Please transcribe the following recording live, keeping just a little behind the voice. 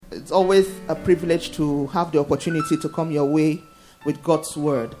it's always a privilege to have the opportunity to come your way with God's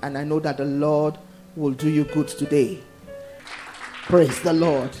word. And I know that the Lord will do you good today. Praise the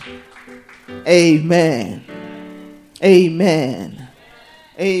Lord. Amen. Amen.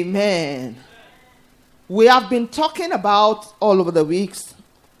 Amen. We have been talking about all over the weeks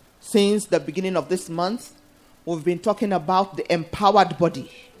since the beginning of this month. We've been talking about the empowered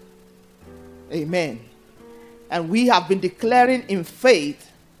body. Amen. And we have been declaring in faith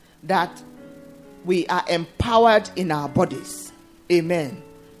that we are empowered in our bodies. Amen.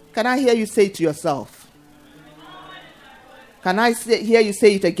 Can I hear you say it to yourself? Can I hear you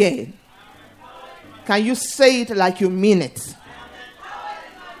say it again? Can you say it like you mean it?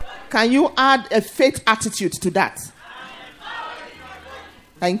 Can you add a faith attitude to that?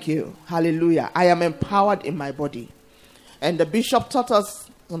 Thank you. Hallelujah. I am empowered in my body. And the bishop taught us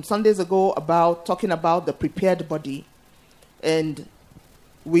some Sundays ago about talking about the prepared body. And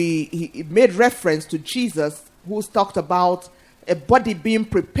he made reference to Jesus, who talked about a body being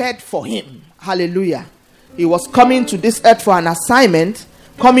prepared for him. Hallelujah. He was coming to this earth for an assignment,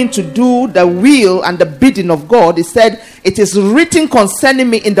 coming to do the will and the bidding of God. He said, "It is written concerning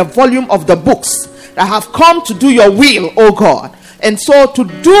me in the volume of the books that I have come to do your will, O God." And so to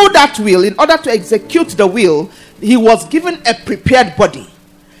do that will, in order to execute the will, he was given a prepared body.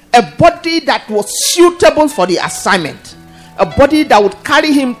 A body that was suitable for the assignment. A body that would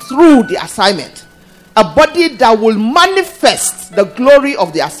carry him through the assignment. A body that will manifest the glory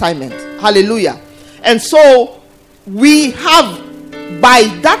of the assignment. Hallelujah. And so we have, by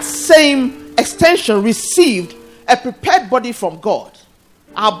that same extension, received a prepared body from God.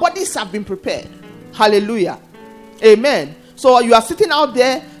 Our bodies have been prepared. Hallelujah. Amen. So you are sitting out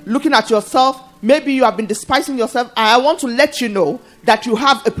there looking at yourself. Maybe you have been despising yourself. I want to let you know that you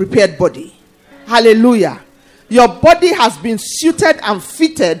have a prepared body. Hallelujah. Your body has been suited and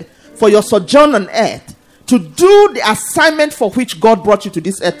fitted for your sojourn on earth to do the assignment for which God brought you to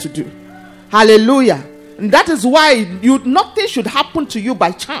this earth to do. Hallelujah. And that is why nothing should happen to you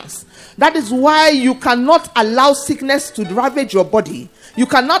by chance. That is why you cannot allow sickness to ravage your body. You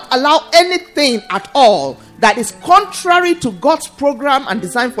cannot allow anything at all that is contrary to God's program and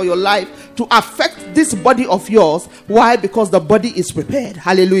design for your life to affect this body of yours. Why? Because the body is prepared.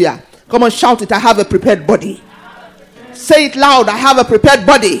 Hallelujah. Come on, shout it. I have a prepared body. Say it loud. I have a prepared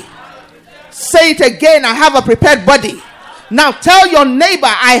body. Say it again. I have a prepared body. Now tell your neighbor,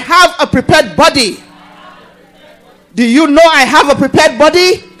 I have a prepared body. Do you know I have a prepared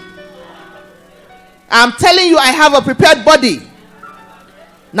body? I'm telling you, I have a prepared body.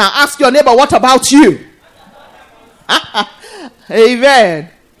 Now ask your neighbor, what about you? Amen.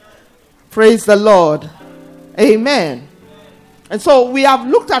 Praise the Lord. Amen. And so we have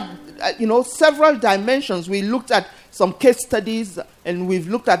looked at, several dimensions. We looked at some case studies, and we've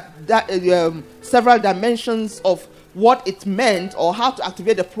looked at that, several dimensions of what it meant or how to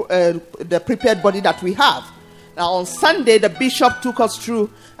activate the prepared body that we have. Now on Sunday, the bishop took us through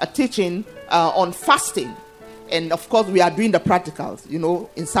a teaching on fasting. And of course, we are doing the practicals.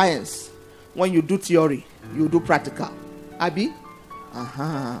 In science, when you do theory, you do practical. Abi?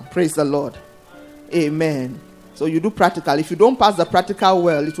 Praise the Lord. Amen. So you do practical. If you don't pass the practical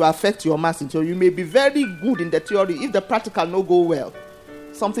well, it will affect your maths. So you may be very good in the theory. If the practical no go well,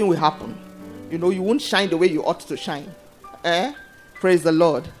 something will happen. You won't shine the way you ought to shine. Praise the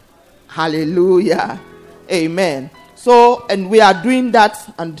Lord. Hallelujah. Amen. So, and we are doing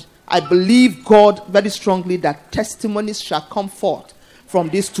that, and I believe God very strongly that testimonies shall come forth from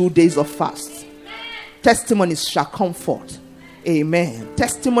these 2 days of fast. Testimonies shall come forth. Amen.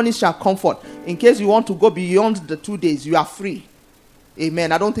 Testimonies shall come forth. In case you want to go beyond the 2 days, you are free.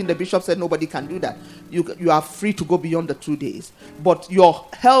 Amen. I don't think the bishop said nobody can do that. You are free to go beyond the 2 days. But your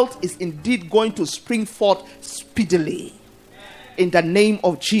health is indeed going to spring forth speedily. In the name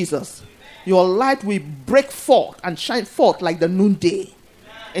of Jesus. Your light will break forth and shine forth like the noonday.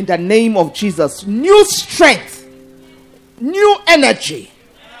 In the name of Jesus. New strength, new energy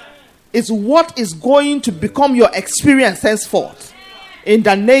is what is going to become your experience henceforth. In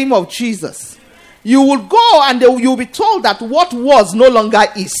the name of Jesus. You will go and you'll be told that what was no longer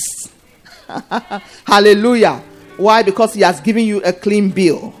is. Hallelujah. Why? Because he has given you a clean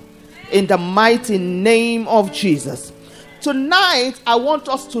bill. In the mighty name of Jesus. Tonight, I want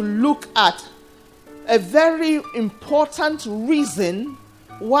us to look at a very important reason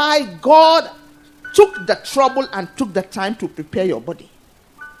why God took the trouble and took the time to prepare your body.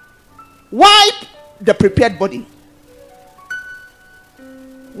 Why the prepared body?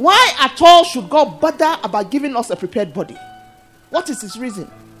 Why at all should God bother about giving us a prepared body? What is his reason?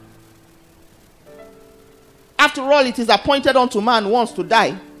 After all, it is appointed unto man once to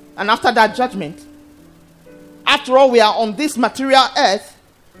die, And after that judgment, after all, we are on this material earth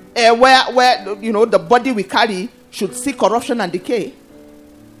where the body we carry should see corruption and decay.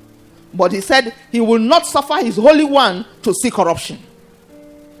 But he said he will not suffer his Holy One to see corruption.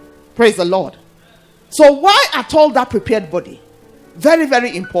 Praise the Lord. So why at all that prepared body? Very,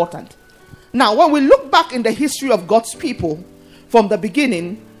 very important. Now, when we look back in the history of God's people from the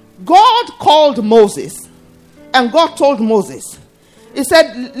beginning, God called Moses, and God told Moses, he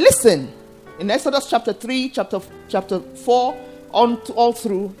said, listen, in Exodus chapter 3, chapter 4, all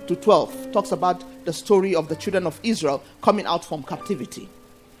through to 12, talks about the story of the children of Israel coming out from captivity.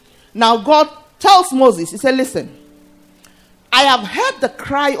 Now God tells Moses, he said, listen, I have heard the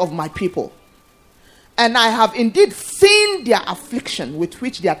cry of my people, and I have indeed seen their affliction with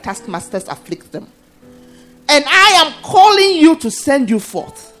which their taskmasters afflict them. And I am calling you to send you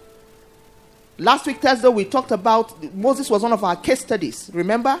forth. Last week, Thursday, we talked about Moses was one of our case studies.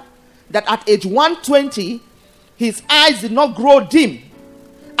 Remember that at age 120, his eyes did not grow dim.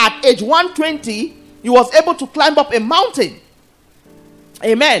 At age 120, he was able to climb up a mountain.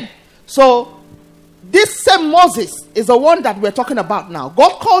 Amen. So, this same Moses is the one that we're talking about now.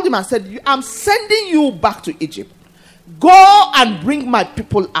 God called him and said, I'm sending you back to Egypt. Go and bring my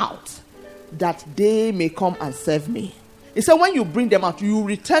people out, that they may come and serve me. He said, when you bring them out, you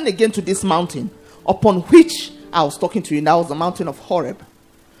return again to this mountain upon which I was talking to you. That was the mountain of Horeb.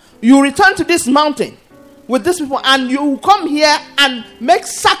 You return to this mountain with these people, and you come here and make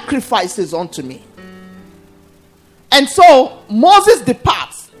sacrifices unto me. And so Moses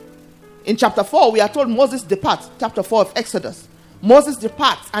departs. In chapter 4, we are told Moses departs. Chapter 4 of Exodus. Moses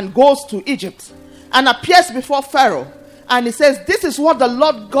departs and goes to Egypt and appears before Pharaoh. And he says, this is what the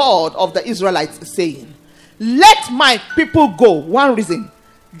Lord God of the Israelites is saying. Let my people go. One reason.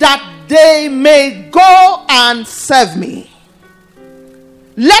 That they may go and serve me.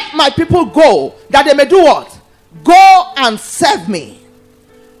 Let my people go. That they may do what? Go and serve me.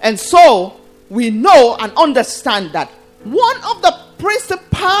 And so we know and understand that one of the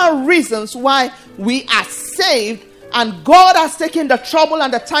principal reasons why we are saved and God has taken the trouble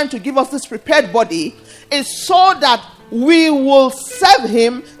and the time to give us this prepared body is so that we will serve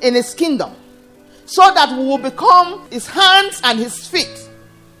him in his kingdom, so that we will become his hands and his feet,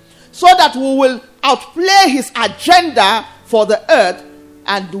 so that we will outplay his agenda for the earth,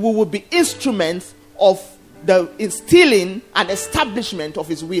 and we will be instruments of the instilling and establishment of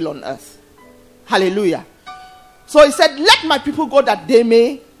his will on earth. Hallelujah. So he said, let my people go that they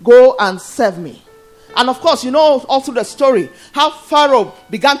may go and serve me. And of course, you know also the story, how Pharaoh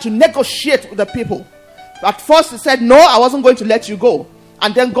began to negotiate with the people. At first he said, no, I wasn't going to let you go.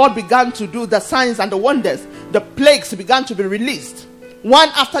 And then God began to do the signs and the wonders. The plagues began to be released, one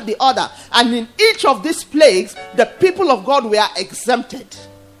after the other. And in each of these plagues, the people of God were exempted.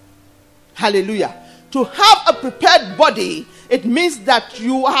 Hallelujah. To have a prepared body, it means that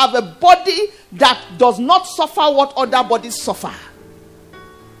you have a body that does not suffer what other bodies suffer.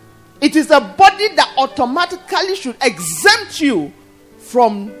 It is a body that automatically should exempt you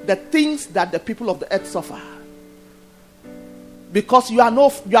from the things that the people of the earth suffer. Because you are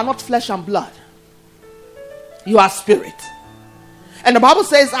not flesh and blood. You are spirit. And the Bible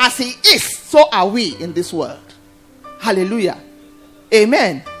says, as he is, so are we in this world. Hallelujah.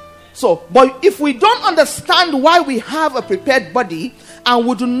 Amen. So, but if we don't understand why we have a prepared body and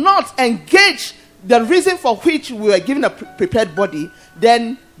we do not engage the reason for which we were given a prepared body,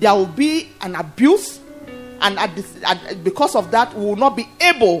 then there will be an abuse, and because of that, we will not be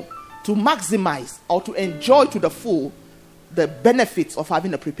able to maximize or to enjoy to the full the benefits of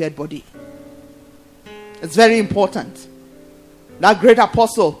having a prepared body. It's very important. That great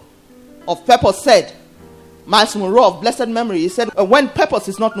apostle of purpose said, Miles Monroe of blessed memory, he said, when purpose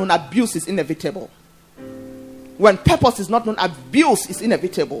is not known, abuse is inevitable. When purpose is not known, abuse is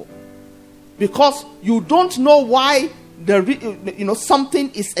inevitable. Because you don't know why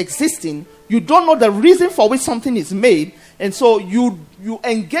something is existing. You don't know the reason for which something is made. And so you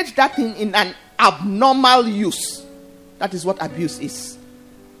engage that thing in an abnormal use. That is what abuse is.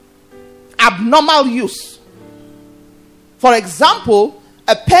 Abnormal use. For example,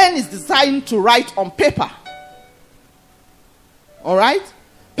 a pen is designed to write on paper. All right?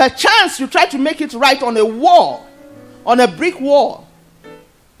 Perchance you try to make it write on a wall, on a brick wall.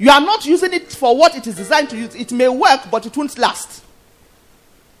 You are not using it for what it is designed to use. It may work, but it won't last.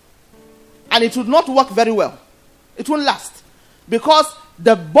 And it would not work very well. It won't last. Because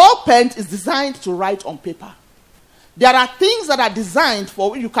the ball pen is designed to write on paper. There are things that are designed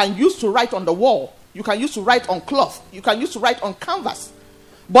for you can use to write on the wall. You can use to write on cloth. You can use to write on canvas.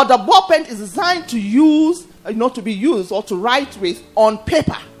 But the ball pen is designed to use, to be used or to write with on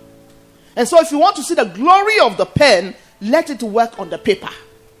paper. And so if you want to see the glory of the pen, let it work on the paper.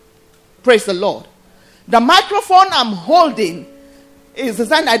 Praise the Lord. The microphone I'm holding is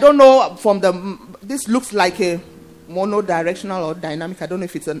designed, I don't know, this looks like a monodirectional or dynamic. I don't know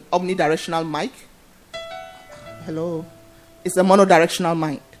if it's an omnidirectional mic. Hello. It's a monodirectional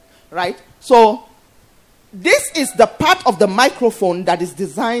mic, right? So this is the part of the microphone that is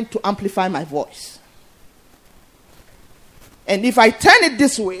designed to amplify my voice. And if I turn it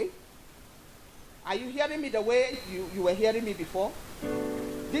this way, are you hearing me the way you were hearing me before?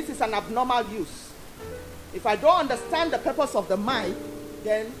 This is an abnormal use. If I don't understand the purpose of the mic,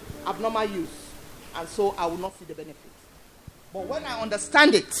 then abnormal use. And so I will not see the benefits. But when I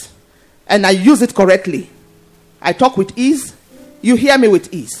understand it and I use it correctly, I talk with ease, you hear me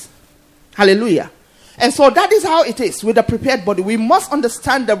with ease. Hallelujah. And so that is how it is with the prepared body. We must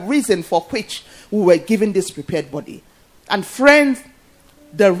understand the reason for which we were given this prepared body. And friends,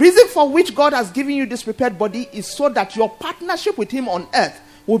 the reason for which God has given you this prepared body is so that your partnership with him on earth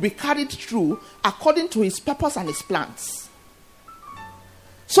will be carried through according to his purpose and his plans.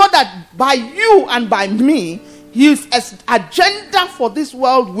 So that by you and by me, his agenda for this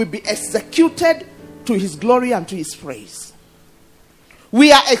world will be executed to his glory and to his praise.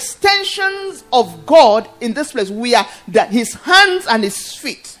 We are extensions of God in this place. We are his hands and his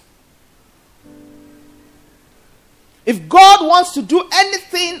feet. If God wants to do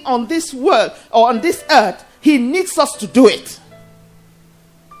anything on this world or on this earth, he needs us to do it.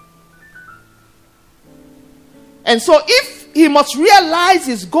 And so if he must realize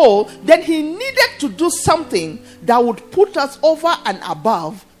his goal, then he needed to do something that would put us over and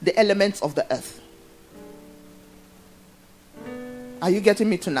above the elements of the earth. Are you getting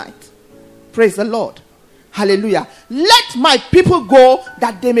me tonight? Praise the Lord. Hallelujah. Let my people go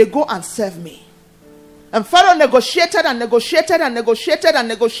that they may go and serve me. And Pharaoh negotiated and negotiated and negotiated and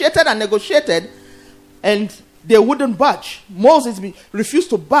negotiated and negotiated, and they wouldn't budge. Moses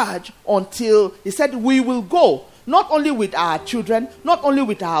refused to budge until he said, we will go. Not only with our children, not only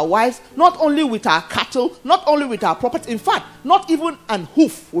with our wives, not only with our cattle, not only with our property. In fact, not even an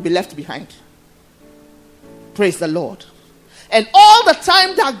hoof will be left behind. Praise the Lord. And all the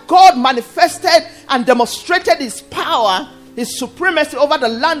time that God manifested and demonstrated his power, his supremacy over the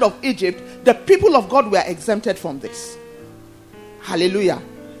land of Egypt, the people of God were exempted from this. Hallelujah.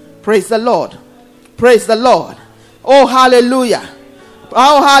 Praise the Lord. Praise the Lord. Oh, hallelujah.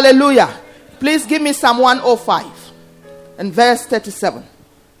 Oh, hallelujah. Please give me Psalm 105 and verse 37.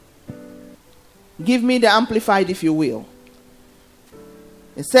 Give me the Amplified if you will.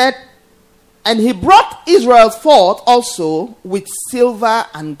 It said, and he brought Israel forth also with silver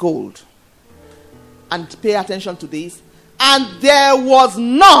and gold. And pay attention to this. And there was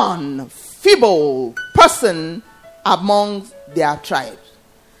none feeble person among their tribes.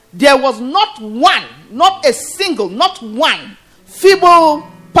 There was not one, not a single, not one feeble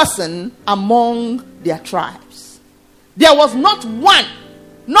person among their tribes. There was not one,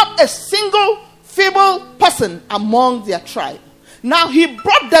 not a single feeble person among their tribe. Now he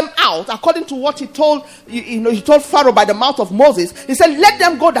brought them out according to what he told, he told Pharaoh by the mouth of Moses. He said, let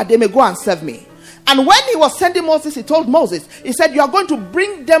them go that they may go and serve me. And when he was sending Moses, he told Moses, he said, you are going to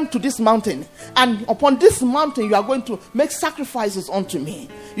bring them to this mountain. And upon this mountain, you are going to make sacrifices unto me.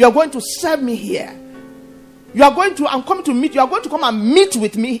 You are going to serve me here. I'm coming to meet you. You are going to come and meet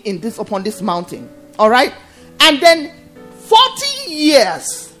with me upon this mountain. All right? And then 40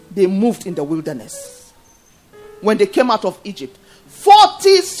 years they moved in the wilderness. When they came out of Egypt.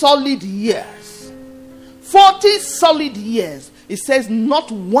 40 solid years. 40 solid years. It says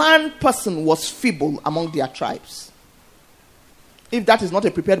not one person was feeble among their tribes. If that is not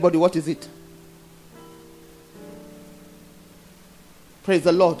a prepared body, what is it? Praise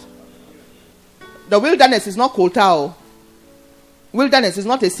the Lord. The wilderness is not Koltao. Wilderness is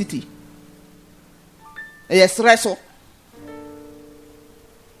not a city. Yes, Reso.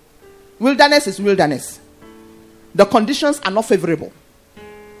 Wilderness is wilderness. The conditions are not favorable.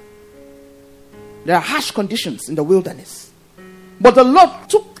 There are harsh conditions in the wilderness. But the Lord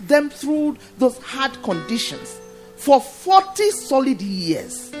took them through those hard conditions for 40 solid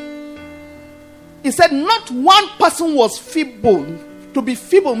years. He said not one person was feeble. To be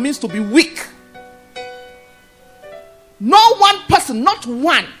feeble means to be weak. No one person, not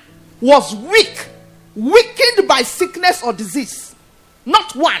one, was weak, weakened by sickness or disease.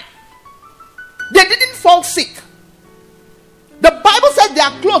 Not one. They didn't fall sick. The Bible says their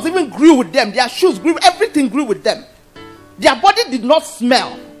clothes even grew with them. Their shoes grew, everything grew with them. Their body did not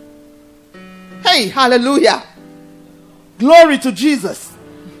smell. Hey, hallelujah. Glory to Jesus.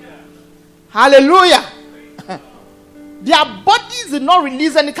 Hallelujah. Their bodies did not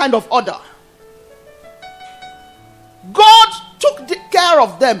release any kind of order. God took care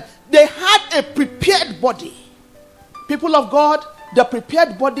of them. They had a prepared body. People of God, the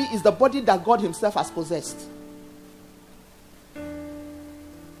prepared body is the body that God himself has possessed.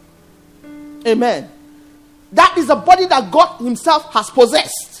 Amen. That is the body that God himself has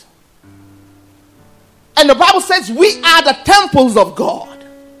possessed. And the Bible says we are the temples of God.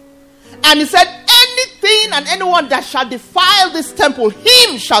 And he said, anything and anyone that shall defile this temple,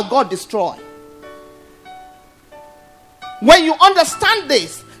 him shall God destroy. When you understand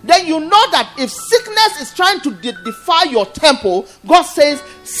this, then you know that if sickness is trying to defile your temple, God says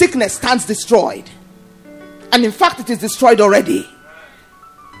sickness stands destroyed. And in fact, it is destroyed already.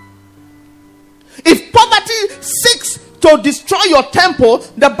 If poverty seeks to destroy your temple,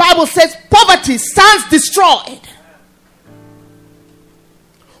 the Bible says poverty stands destroyed.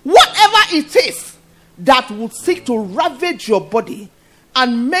 Whatever it is that would seek to ravage your body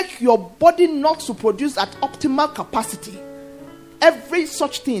and make your body not to produce at optimal capacity, every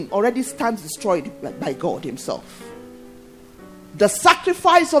such thing already stands destroyed by God himself. The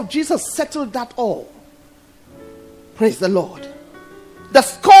sacrifice of Jesus settled that all. Praise the Lord. The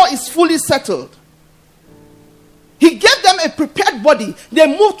score is fully settled. He gave them a prepared body. They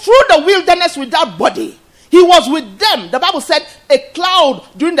moved through the wilderness without body. He was with them. The Bible said a cloud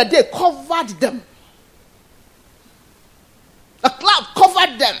during the day covered them. A cloud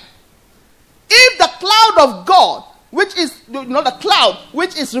covered them. If the cloud of God, which is the cloud,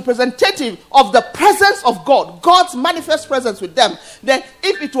 which is representative of the presence of God, God's manifest presence with them, then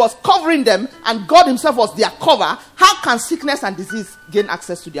if it was covering them and God himself was their cover, how can sickness and disease gain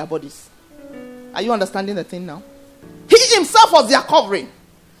access to their bodies? Are you understanding the thing now? He himself was their covering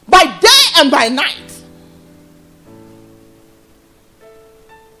by day and by night.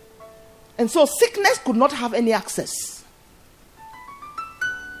 And so sickness could not have any access.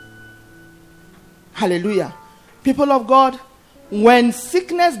 Hallelujah. People of God, when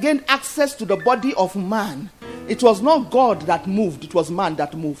sickness gained access to the body of man, it was not God that moved, it was man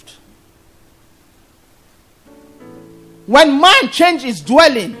that moved. When man changed his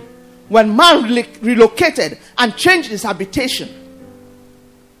dwelling, when man relocated and changed his habitation,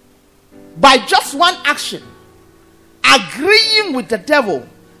 by just one action, agreeing with the devil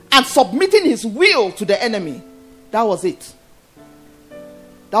and submitting his will to the enemy, that was it.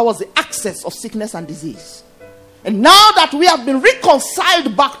 That was the access of sickness and disease. And now that we have been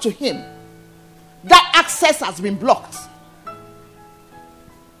reconciled back to him, that access has been blocked.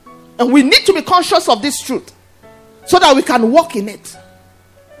 And we need to be conscious of this truth so that we can walk in it.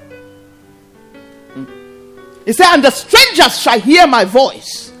 He said, and the strangers shall hear my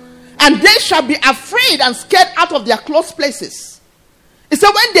voice, and they shall be afraid and scared out of their close places. He said,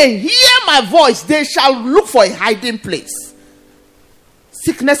 when they hear my voice, they shall look for a hiding place.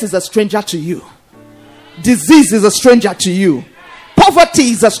 Sickness is a stranger to you. Disease is a stranger to you. Poverty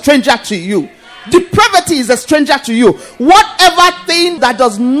is a stranger to you. Depravity is a stranger to you. Whatever thing that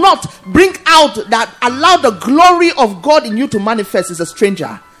does not bring out, that allow the glory of God in you to manifest, is a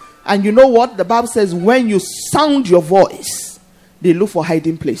stranger. And you know what? The Bible says when you sound your voice, they look for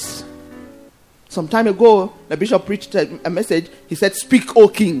hiding place. Some time ago, the bishop preached a message. He said, speak, O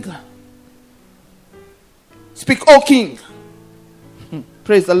King. Speak, O King.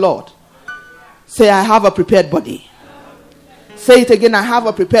 Praise the Lord. Say, I have a prepared body. Say it again, I have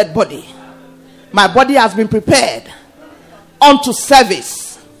a prepared body. My body has been prepared unto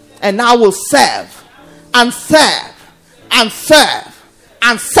service. And I will serve and serve and serve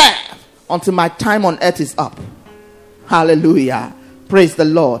and serve until my time on earth is up. Hallelujah. Praise the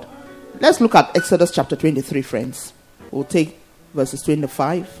Lord. Let's look at Exodus chapter 23, friends. We'll take verses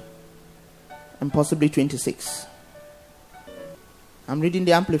 25 and possibly 26. I'm reading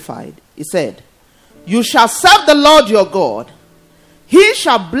the Amplified. It said, you shall serve the Lord your God. He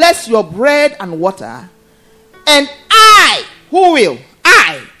shall bless your bread and water. And I, who will?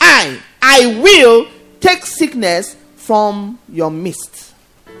 I will take sickness from your midst.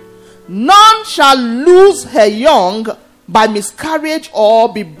 None shall lose her young by miscarriage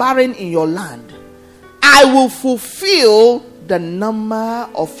or be barren in your land. I will fulfill the number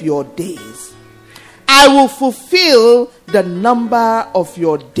of your days. I will fulfill the number of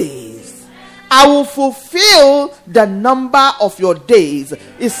your days. I will fulfill the number of your days.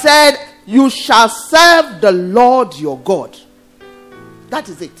 It said, you shall serve the Lord your God. That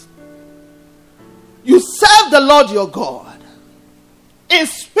is it. You serve the Lord your God in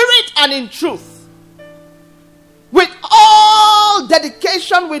spirit and in truth, with all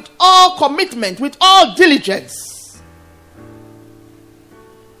dedication, with all commitment, with all diligence.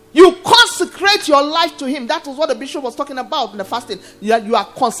 You consecrate consecrate your life to him. That was what the bishop was talking about in the fasting. You are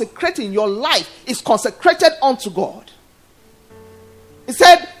consecrating your life. Is consecrated unto God. He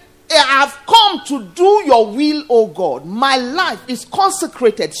said, I have come to do your will, O God. My life is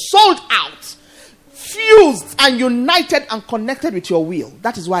consecrated, sold out, fused and united and connected with your will.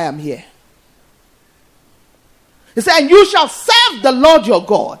 That is why I'm here. He said, and you shall serve the Lord your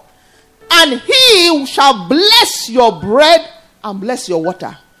God, and he shall bless your bread and bless your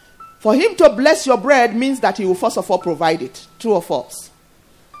water. For him to bless your bread means that he will first of all provide it. True or false?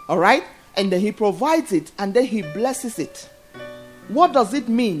 All right? And then he provides it, and then he blesses it. What does it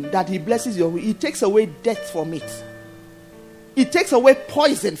mean that he blesses your will? He takes away death from it. He takes away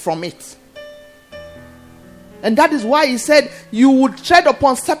poison from it. And that is why he said, you would tread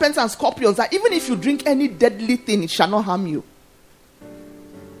upon serpents and scorpions, that even if you drink any deadly thing, it shall not harm you.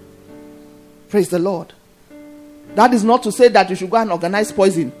 Praise the Lord. That is not to say that you should go and organize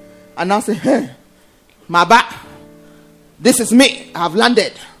poison and now say, hey, Maba, this is me, I have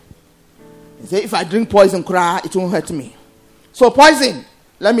landed. He said, if I drink poison, it won't hurt me. So poison,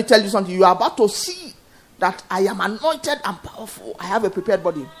 let me tell you something. You are about to see that I am anointed and powerful. I have a prepared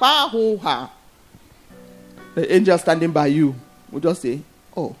body. The angel standing by you will just say,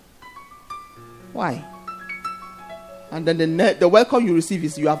 oh, why? And then the welcome you receive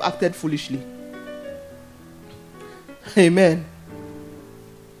is, you have acted foolishly. Amen.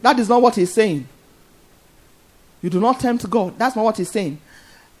 That is not what he's saying. You do not tempt God. That's not what he's saying.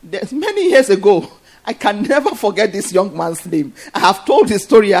 Many years ago, I can never forget this young man's name. I have told his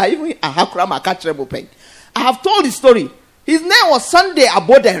story. I have told his story. His name was Sunday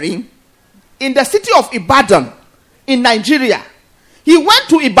Abodering, in the city of Ibadan in Nigeria. He went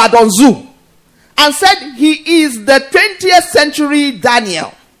to Ibadan Zoo and said he is the 20th century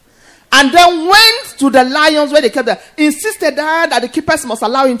Daniel. And then went to the lions where they kept them. Insisted that the keepers must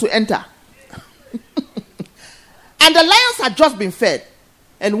allow him to enter. And the lions had just been fed.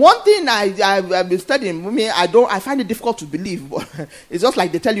 And one thing I've been studying, I find it difficult to believe, but it's just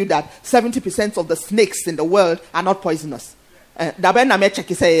like they tell you that 70% of the snakes in the world are not poisonous.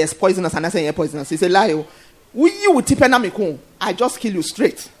 He say yes, poisonous, and I say yes, poisonous. He said, lie, I just kill you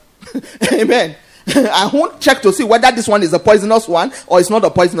straight. Amen. I won't check to see whether this one is a poisonous one or it's not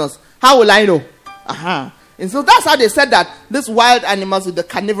a poisonous. How will I know? And so that's how they said that these wild animals, the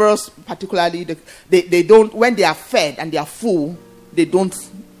carnivorous particularly, they don't, when they are fed and they are full, they don't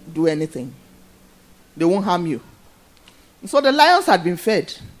do anything. They won't harm you. And so the lions had been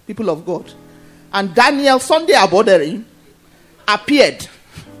fed, people of God. And Daniel, Sunday Abodering, appeared.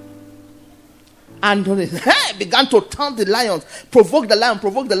 And began to taunt the lions, provoke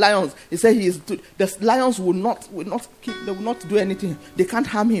the lions. He said the lions will not do anything. They can't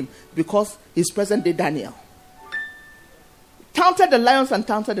harm him because he's present day Daniel. Taunted the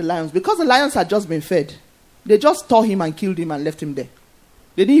lions because the lions had just been fed. They just tore him and killed him and left him there.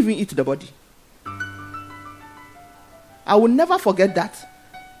 They didn't even eat the body. I will never forget that.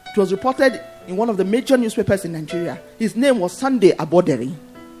 It was reported in one of the major newspapers in Nigeria. His name was Sunday Abodering.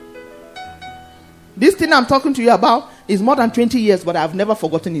 This thing I'm talking to you about is more than 20 years, but I've never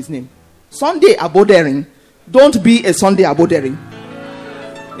forgotten his name. Sunday Abodering. Don't be a Sunday Abodering.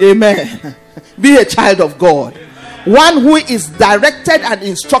 Amen. Be a child of God. One who is directed and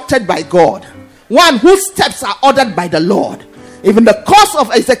instructed by God. One whose steps are ordered by the Lord. If in the course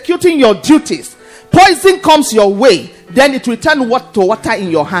of executing your duties, poison comes your way, then it will turn to water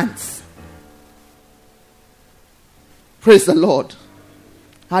in your hands. Praise the Lord.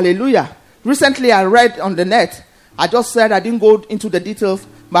 Hallelujah. Recently I read on the net, I just said I didn't go into the details,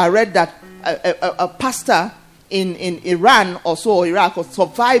 but I read that a pastor in Iran or Iraq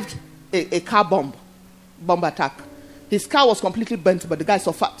survived a car bomb attack. His car was completely burnt, but the guy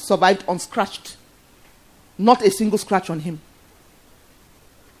survived unscratched. Not a single scratch on him.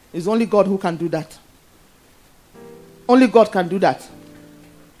 It's only God who can do that. Only God can do that.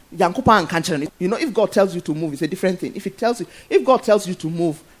 You know, if God tells you to move, it's a different thing. If God tells you to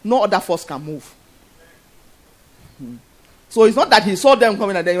move, no other force can move. So it's not that he saw them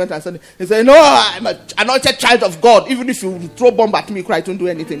coming and then he went and said, no, I'm an anointed child of God. Even if you throw bomb at me, I won't do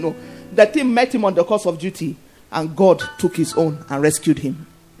anything. No. The team met him on the course of duty and God took his own and rescued him.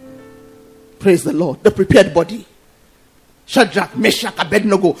 Praise the Lord. The prepared body. Shadrach, Meshach,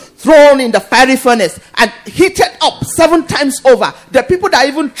 Abednego, thrown in the fiery furnace and heated up 7 times over. The people that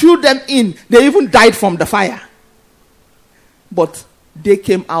even threw them in, they even died from the fire. But they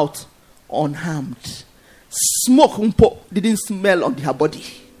came out unharmed. Smoke didn't smell on their body.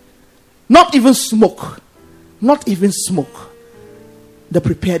 Not even smoke. Not even smoke. The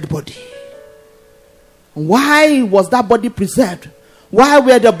prepared body. Why was that body preserved? Why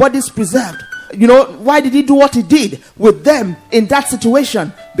were the bodies preserved? why did he do what he did with them in that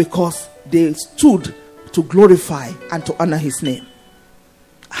situation? Because they stood to glorify and to honor his name.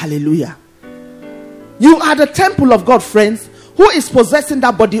 Hallelujah. You are the temple of God, friends. Who is possessing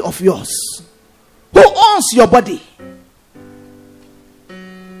that body of yours? Who owns your body?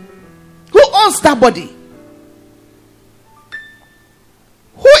 Who owns that body?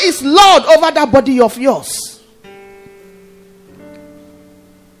 Who is Lord over that body of yours?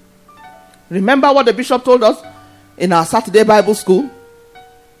 Remember what the bishop told us in our Saturday Bible school?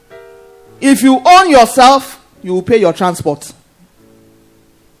 If you own yourself, you will pay your transport.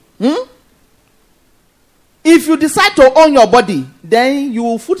 If you decide to own your body, then you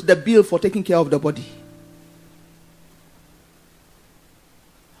will foot the bill for taking care of the body.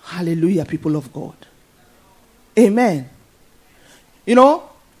 Hallelujah, people of God. Amen.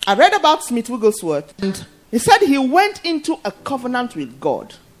 I read about Smith Wigglesworth, and he said he went into a covenant with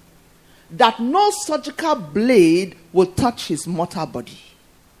God that no surgical blade will touch his mortal body.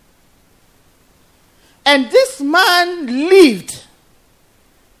 And this man lived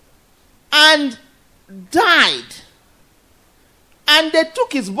and died. And they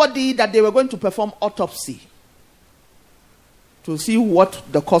took his body that they were going to perform autopsy to see what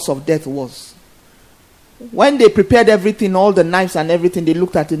the cause of death was. When they prepared everything, all the knives and everything, they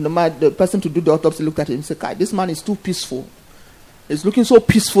looked at him. The person to do the autopsy looked at him and said, this man is too peaceful. He's looking so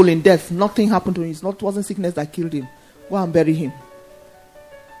peaceful in death. Nothing happened to him. It wasn't sickness that killed him. Go and bury him.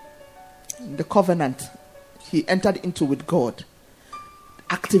 The covenant he entered into with God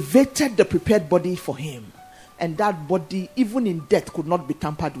activated the prepared body for him. And that body, even in death, could not be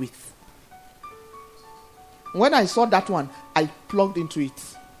tampered with. When I saw that one, I plugged into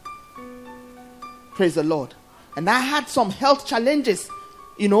it. Praise the Lord. And I had some health challenges,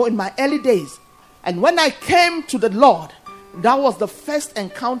 in my early days. And when I came to the Lord, that was the first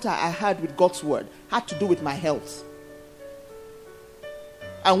encounter I had with God's word. Had to do with my health.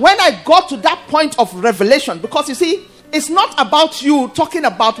 And when I got to that point of revelation, because you see, it's not about you talking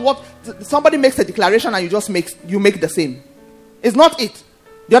about what somebody makes a declaration and you make the same. It's not it.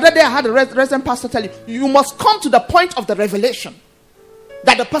 The other day I had a resident pastor tell you must come to the point of the revelation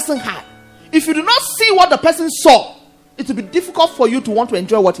that the person had. If you do not see what the person saw, it will be difficult for you to want to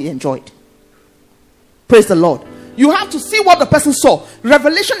enjoy what he enjoyed. Praise the Lord. You have to see what the person saw.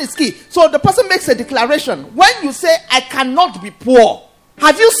 Revelation is key. So the person makes a declaration. When you say, I cannot be poor,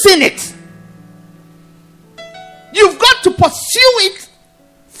 have you seen it? You've got to pursue it,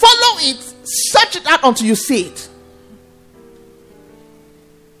 follow it, search it out until you see it.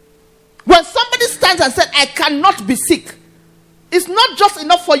 When somebody stands and says, I cannot be sick, it's not just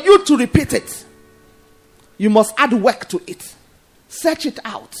enough for you to repeat it. You must add work to it. Search it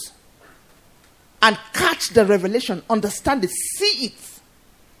out. And catch the revelation. Understand it. See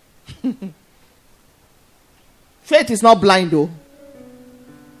it. Faith is not blind though.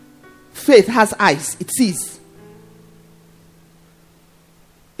 Faith has eyes. It sees.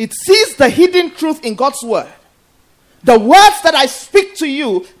 It sees the hidden truth in God's word. The words that I speak to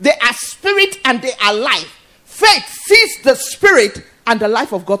you, they are spirit and they are life. Faith sees the spirit and the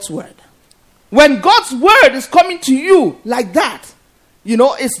life of God's word. When God's word is coming to you like that,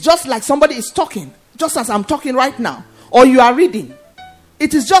 it's just like somebody is talking, just as I'm talking right now, or you are reading.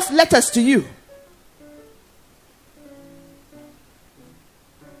 It is just letters to you.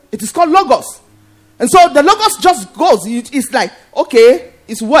 It is called logos. And so the logos just goes. It's like, okay,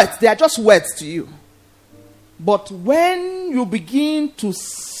 it's words. They are just words to you. But when you begin to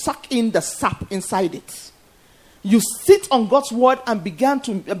suck in the sap inside it, you sit on God's word and begin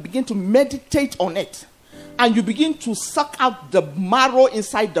to meditate on it. And you begin to suck out the marrow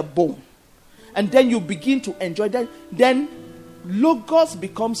inside the bone. And then you begin to enjoy that. Then logos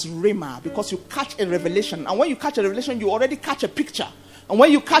becomes rhema, because you catch a revelation. And when you catch a revelation, you already catch a picture. And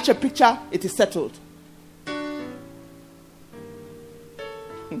when you catch a picture, it is settled.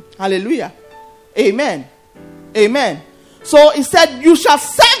 Hallelujah. Amen. Amen. So he said, you shall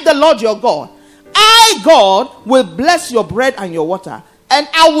serve the Lord your God. I, God, will bless your bread and your water, and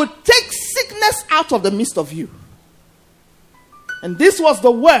I will take sickness out of the midst of you. And this was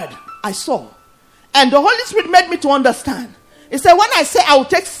the word I saw. And the Holy Spirit made me to understand. He said, when I say I will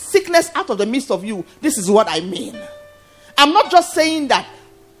take sickness out of the midst of you, this is what I mean. I'm not just saying that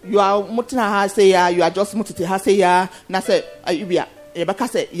you are you are just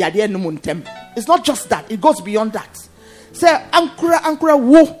it's not just that. It goes beyond that. Say ankura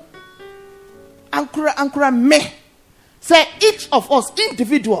wo, ankura me. Say each of us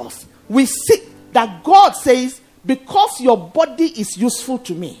individuals, we see that God says because your body is useful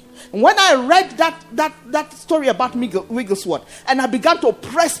to me. And when I read that story about Wigglesworth, and I began to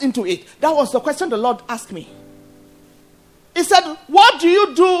press into it, that was the question the Lord asked me. He said, what do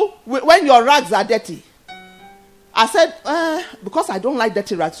you do when your rags are dirty? I said, because I don't like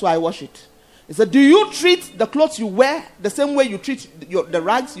dirty rags, so I wash it. He said, do you treat the clothes you wear the same way you treat the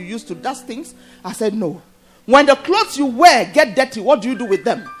rags you use to dust things? I said, no. When the clothes you wear get dirty, what do you do with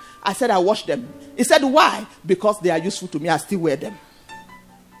them? I said, I wash them. He said, why? Because they are useful to me. I still wear them.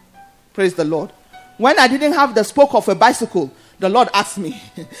 Praise the Lord. When I didn't have the spoke of a bicycle, the Lord asked me,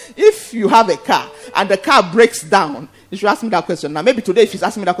 if you have a car and the car breaks down, you should ask me that question. Now, maybe today, if he's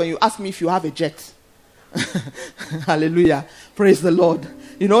asking me that question, you ask me if you have a jet. Hallelujah. Praise the Lord.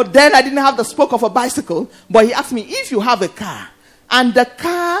 Then I didn't have the spoke of a bicycle, but he asked me, if you have a car and the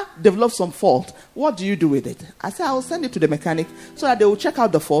car develops some fault, what do you do with it? I said, I will send it to the mechanic so that they will check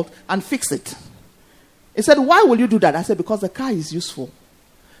out the fault and fix it. He said, why will you do that? I said, because the car is useful.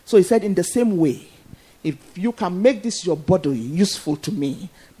 So he said, in the same way, if you can make this your body useful to me,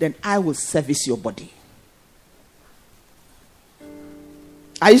 then I will service your body.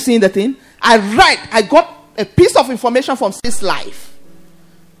 Are you seeing the thing? I got a piece of information from this life.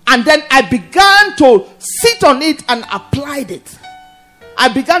 And then I began to sit on it and applied it. I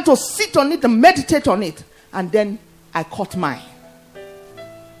began to sit on it and meditate on it. And then I caught mine.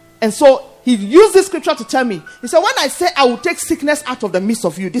 And so he used this scripture to tell me. He said, when I say I will take sickness out of the midst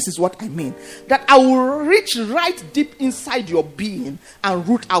of you, this is what I mean. That I will reach right deep inside your being and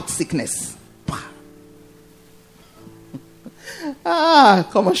root out sickness.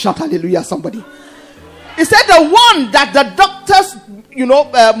 Come on, shout hallelujah, somebody. He said the one that the doctors,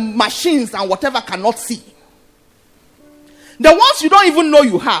 machines and whatever cannot see. The ones you don't even know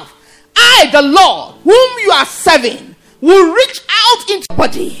you have. I, the Lord, whom you are serving, will reach out into your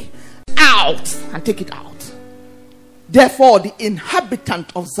body. Out and take it out. Therefore, the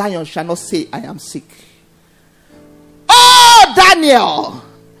inhabitant of Zion shall not say, I am sick. Oh, Daniel,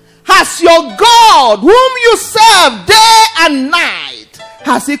 has your God, whom you serve day and night,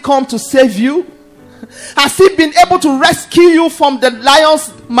 has he come to save you? Has he been able to rescue you from the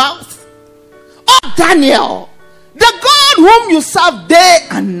lion's mouth? Oh, Daniel, the God whom you serve day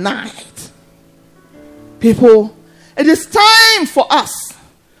and night. People, it is time for us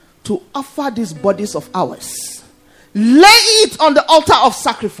to offer these bodies of ours. Lay it on the altar of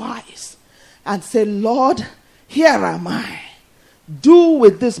sacrifice and say, Lord, here am I. Do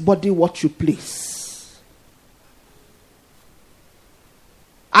with this body what you please.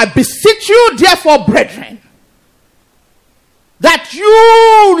 I beseech you, therefore, brethren, that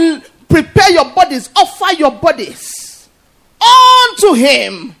you prepare your bodies, offer your bodies unto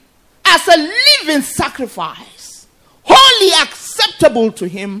him as a living sacrifice, wholly acceptable to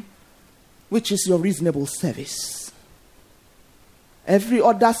him, which is your reasonable service. Every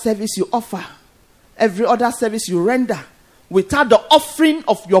other service you offer, every other service you render, without the offering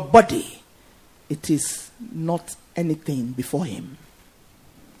of your body, it is not anything before him.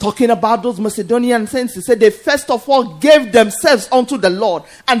 Talking about those Macedonian saints, he said they first of all gave themselves unto the Lord,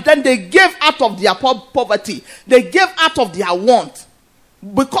 and then they gave out of their poverty. They gave out of their want,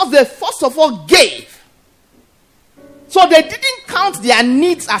 because they first of all gave. So they didn't count their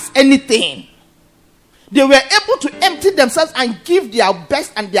needs as anything. They were able to empty themselves and give their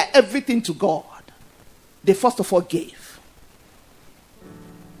best and their everything to God. They first of all gave.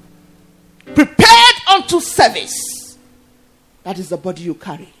 Prepared unto service. That is the body you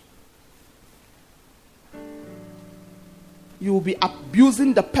carry. You will be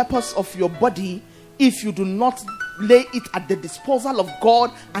abusing the purpose of your body if you do not lay it at the disposal of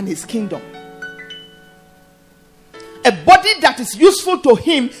God and his kingdom. A body that is useful to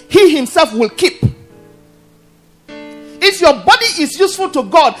him, he himself will keep. If your body is useful to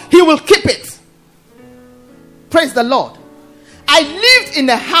God, he will keep it. Praise the Lord. I lived in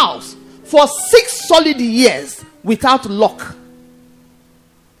a house for 6 solid years without lock.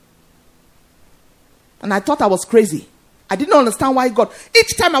 And I thought I was crazy. I didn't understand why God.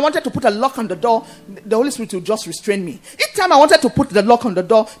 Each time I wanted to put a lock on the door, the Holy Spirit would just restrain me. Each time I wanted to put the lock on the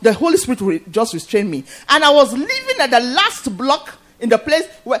door, the Holy Spirit would just restrain me. And I was living at the last block in the place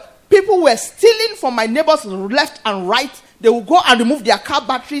where people were stealing from my neighbors left and right. They would go and remove their car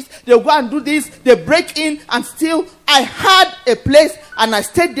batteries. They would go and do this. They break in and steal. I had a place and I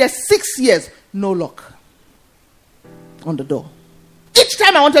stayed there 6 years. No lock on the door. Each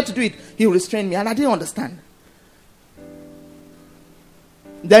time I wanted to do it, he would restrain me, and I didn't understand.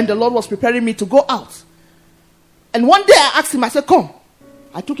 Then the Lord was preparing me to go out. And one day I asked him, I said, come.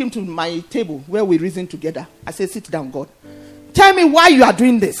 I took him to my table where we reasoned together. I said, sit down, God. Tell me why you are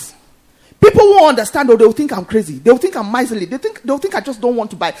doing this. People won't understand, or they'll think I'm crazy. They'll think I'm miserly. They'll think I just don't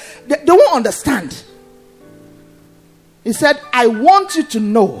want to buy. They won't understand. He said, I want you to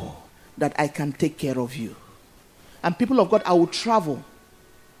know that I can take care of you. And people of God, I will travel.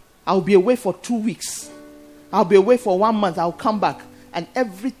 I'll be away for 2 weeks. I'll be away for 1 month. I'll come back. And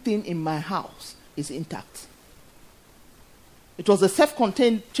everything in my house is intact. It was a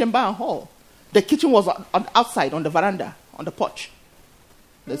self-contained chamber and hall. The kitchen was outside on the veranda, on the porch.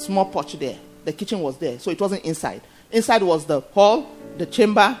 The small porch there. The kitchen was there. So it wasn't inside. Inside was the hall, the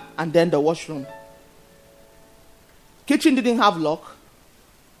chamber, and then the washroom. Kitchen didn't have lock.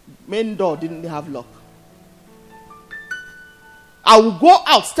 Main door didn't have lock. I would go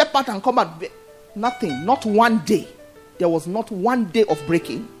out, step out and come out. Nothing. Not one day. There was not one day of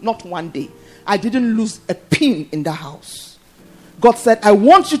breaking. Not one day. I didn't lose a pin in the house. God said, I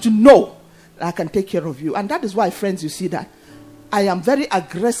want you to know that I can take care of you. And that is why, friends, you see that I am very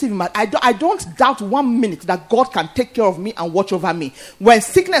aggressive. I don't doubt 1 minute that God can take care of me and watch over me. When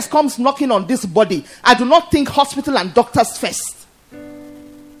sickness comes knocking on this body, I do not think hospital and doctors first.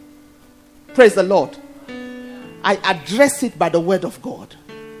 Praise the Lord. I address it by the word of God.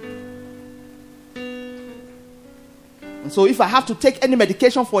 And so if I have to take any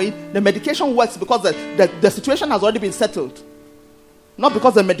medication for it, the medication works because the situation has already been settled. Not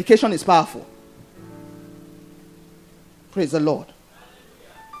because the medication is powerful. Praise the Lord.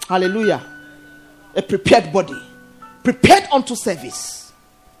 Hallelujah. A prepared body. Prepared unto service.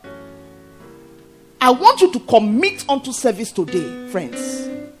 I want you to commit unto service today, friends.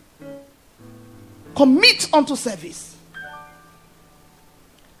 Commit unto service.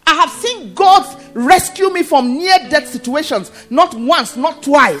 I have seen God rescue me from near-death situations. Not once, not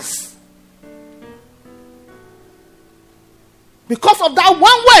twice. Because of that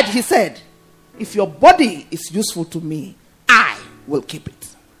one word, he said, if your body is useful to me, I will keep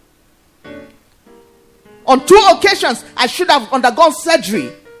it. On 2 occasions, I should have undergone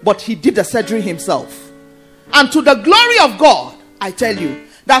surgery, but he did the surgery himself. And to the glory of God, I tell you,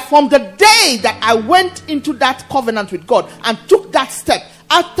 that from the day that I went into that covenant with God and took that step,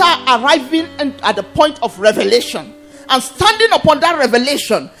 after arriving at the point of revelation and standing upon that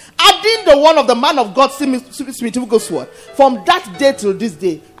revelation, adding the one of the man of God, Smith Wigglesworth, from that day till this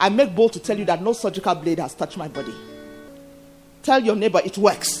day, I make bold to tell you that no surgical blade has touched my body. Tell your neighbor it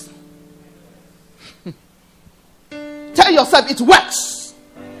works. Tell yourself it works.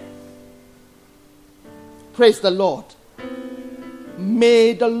 Praise the Lord.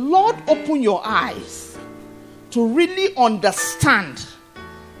 May the Lord open your eyes to really understand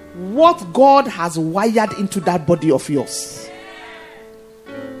what God has wired into that body of yours.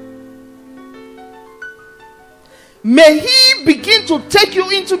 May he begin to take you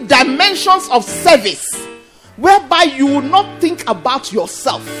into dimensions of service whereby you will not think about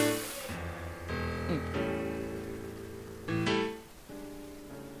yourself.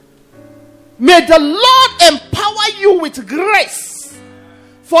 May the Lord empower you with grace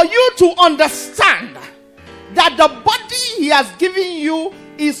for you to understand that the body he has given you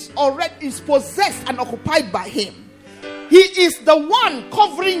is possessed and occupied by him. He is the one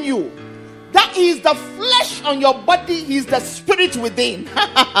covering you. That is the flesh on your body. He is the spirit within.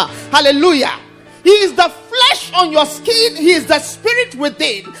 Hallelujah. He is the flesh on your skin. He is the spirit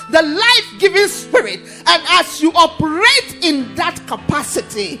within, the life-giving spirit. And as you operate in that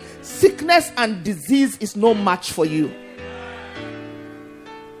capacity, sickness and disease is no match for you.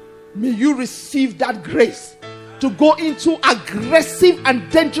 May you receive that grace to go into aggressive and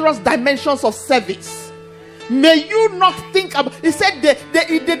dangerous dimensions of service. May you not think about. He said they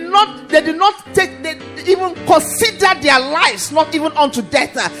did not even consider their lives, not even unto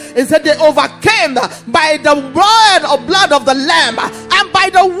death. He said they overcame by the word of blood of the Lamb and by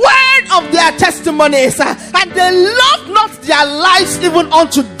the word of their testimonies, and they loved not their lives even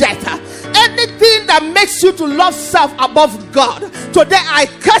unto death. Anything that makes you to love self above God, today I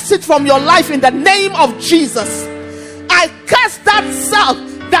curse it from your life in the name of Jesus. I curse that self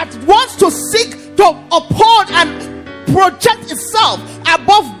that wants to seek to uphold and project itself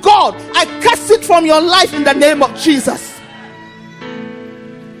above God. I curse it from your life in the name of Jesus.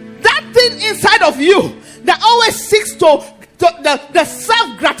 That thing inside of you that always seeks to the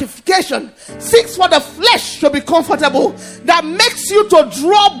self-gratification, seeks for the flesh to be comfortable, that makes you to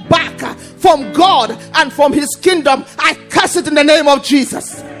draw back from God and from his kingdom, I curse it in the name of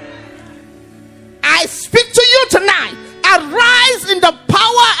Jesus. I speak to you tonight. Arise in the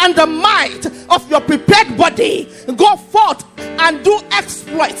power and the might of your prepared body. Go forth and do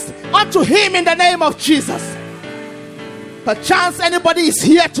exploits unto him in the name of Jesus. Perchance anybody is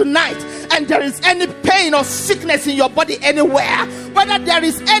here tonight and there is any pain or sickness in your body anywhere, whether there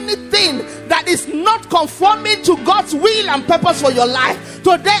is anything that is not conforming to God's will and purpose for your life,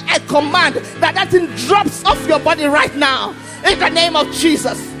 today I command that thing drops off your body right now in the name of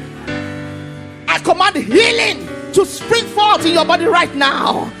Jesus. I command healing to spring forth in your body right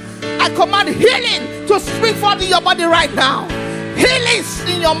now. I command healing to spring forth in your body right now. Healings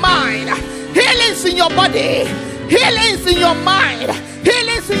in your mind, healings in your body, healings in your mind,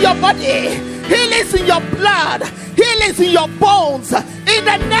 healings in your body, healings in your blood, healings in your bones, in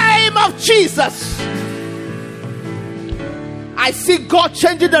the name of Jesus. I see God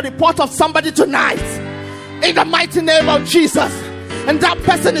changing the report of somebody tonight, in the mighty name of Jesus. And that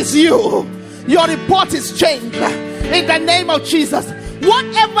person is you. Your report is changed in the name of Jesus.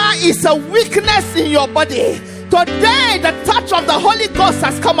 Whatever is a weakness in your body, today the touch of the Holy Ghost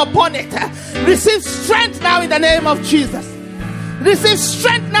has come upon it. Receive strength now in the name of Jesus. Receive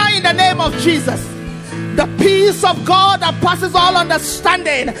strength now in the name of Jesus. The peace of God that passes all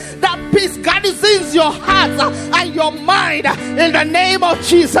understanding, that peace garrisons your heart and your mind in the name of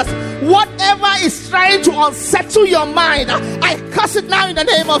Jesus. Whatever is trying to unsettle your mind, I curse it now in the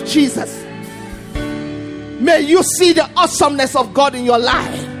name of Jesus. May you see the awesomeness of God in your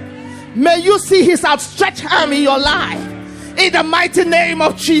life. May you see his outstretched arm in your life in the mighty name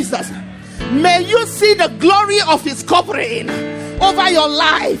of Jesus. May you see the glory of his covering over your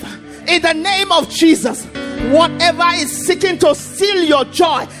life in the name of Jesus. Whatever is seeking to steal your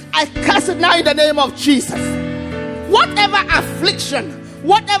joy, I curse it now in the name of Jesus. Whatever affliction,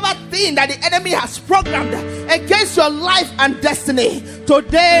 whatever thing that the enemy has programmed against your life and destiny,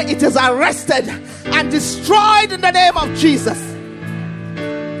 today it is arrested and destroyed in the name of Jesus.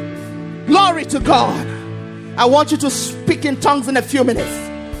 Glory to God. I want you to speak in tongues in a few minutes.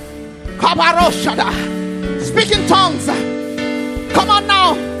 Speak in tongues. Come on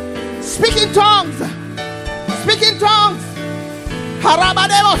now. Speak in tongues. Speak in tongues.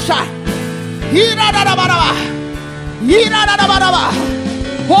 Harabadebosha. Hiradadabadaba. Hiradadabadaba.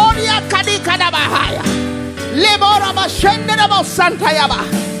 Horia kadikadabahaya. Leboraba shenderabo santayaba.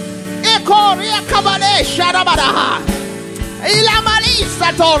 Ekoria kabade sharabadaha.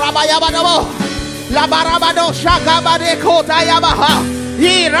 Ilamalisa torabayabadabo. Labarabado shagabade kotayabaha.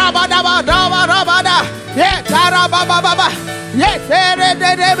 Irabadabadaba rabada. Yetarabababa.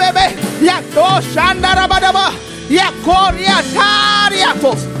 Yeteredebebe. Yatoshandarabadaba. Yakoria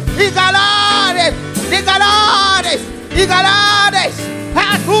tariatos. Igalares. Igalares. Igalares.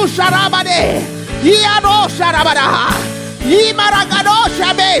 Hatusharabade. Yadosharabada.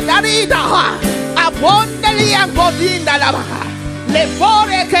 Yimaragadoshabe. Darida. Abondeli and Godinda Lavaha.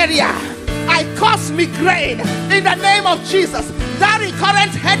 Levore Keria. I curse migraine in the name of Jesus. That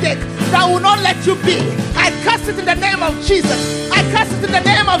recurrent headache that will not let you be, I curse it in the name of Jesus. I curse it in the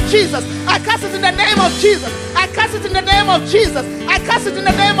name of Jesus. I curse it in the name of Jesus. I curse it in the name of Jesus. I curse it in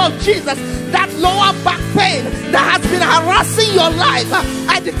the name of Jesus. That lower back pain that has been harassing your life,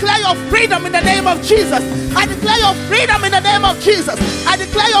 I declare your freedom in the name of Jesus. I declare your freedom in the name of Jesus. I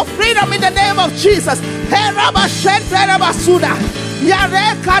declare your freedom in the name of Jesus.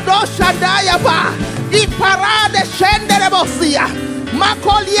 Yare kadosha dayaba. Iparade shenderebosia.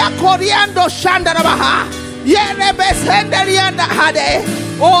 Makolia koriando shandarabaha. Yere besenderianda hade.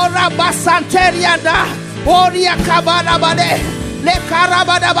 Ora basanterianda. Oria kabarabade. Le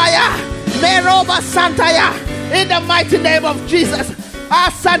karabadabaya. Meroba santaya. In the mighty name of Jesus.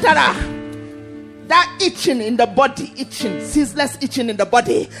 Santara. That itching in the body, itching, ceaseless itching in the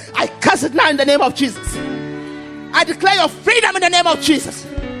body, I curse it now in the name of Jesus. I declare your freedom in the name of Jesus.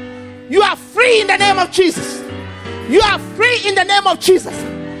 You are free in the name of Jesus. You are free in the name of Jesus.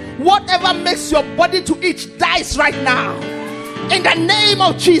 Whatever makes your body to itch dies right now. In the name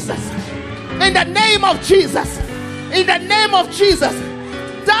of Jesus. In the name of Jesus. In the name of Jesus.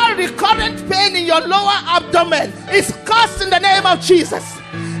 That recurrent pain in your lower abdomen is cursed in the name of Jesus.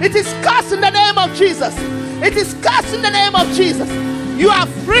 It is cursed in the name of Jesus. It is cursed in the name of Jesus. You are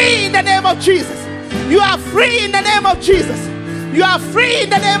free in the name of Jesus. You are free in the name of Jesus. You are free in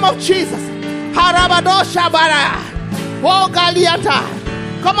the name of Jesus. Harabadosha bara. Oh Galiata.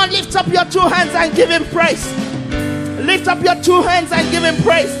 Come on, lift up your two hands and give him praise. Lift up your two hands and give him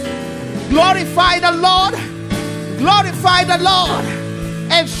praise. Glorify the Lord. Glorify the Lord.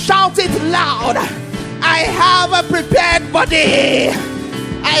 And shout it loud. I have a prepared body.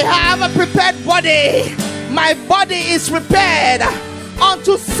 I have a prepared body. My body is prepared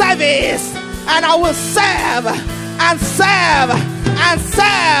unto service. And I will serve and serve and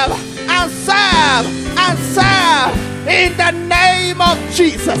serve and serve and serve in the name of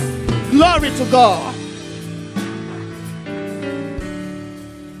Jesus. Glory to God.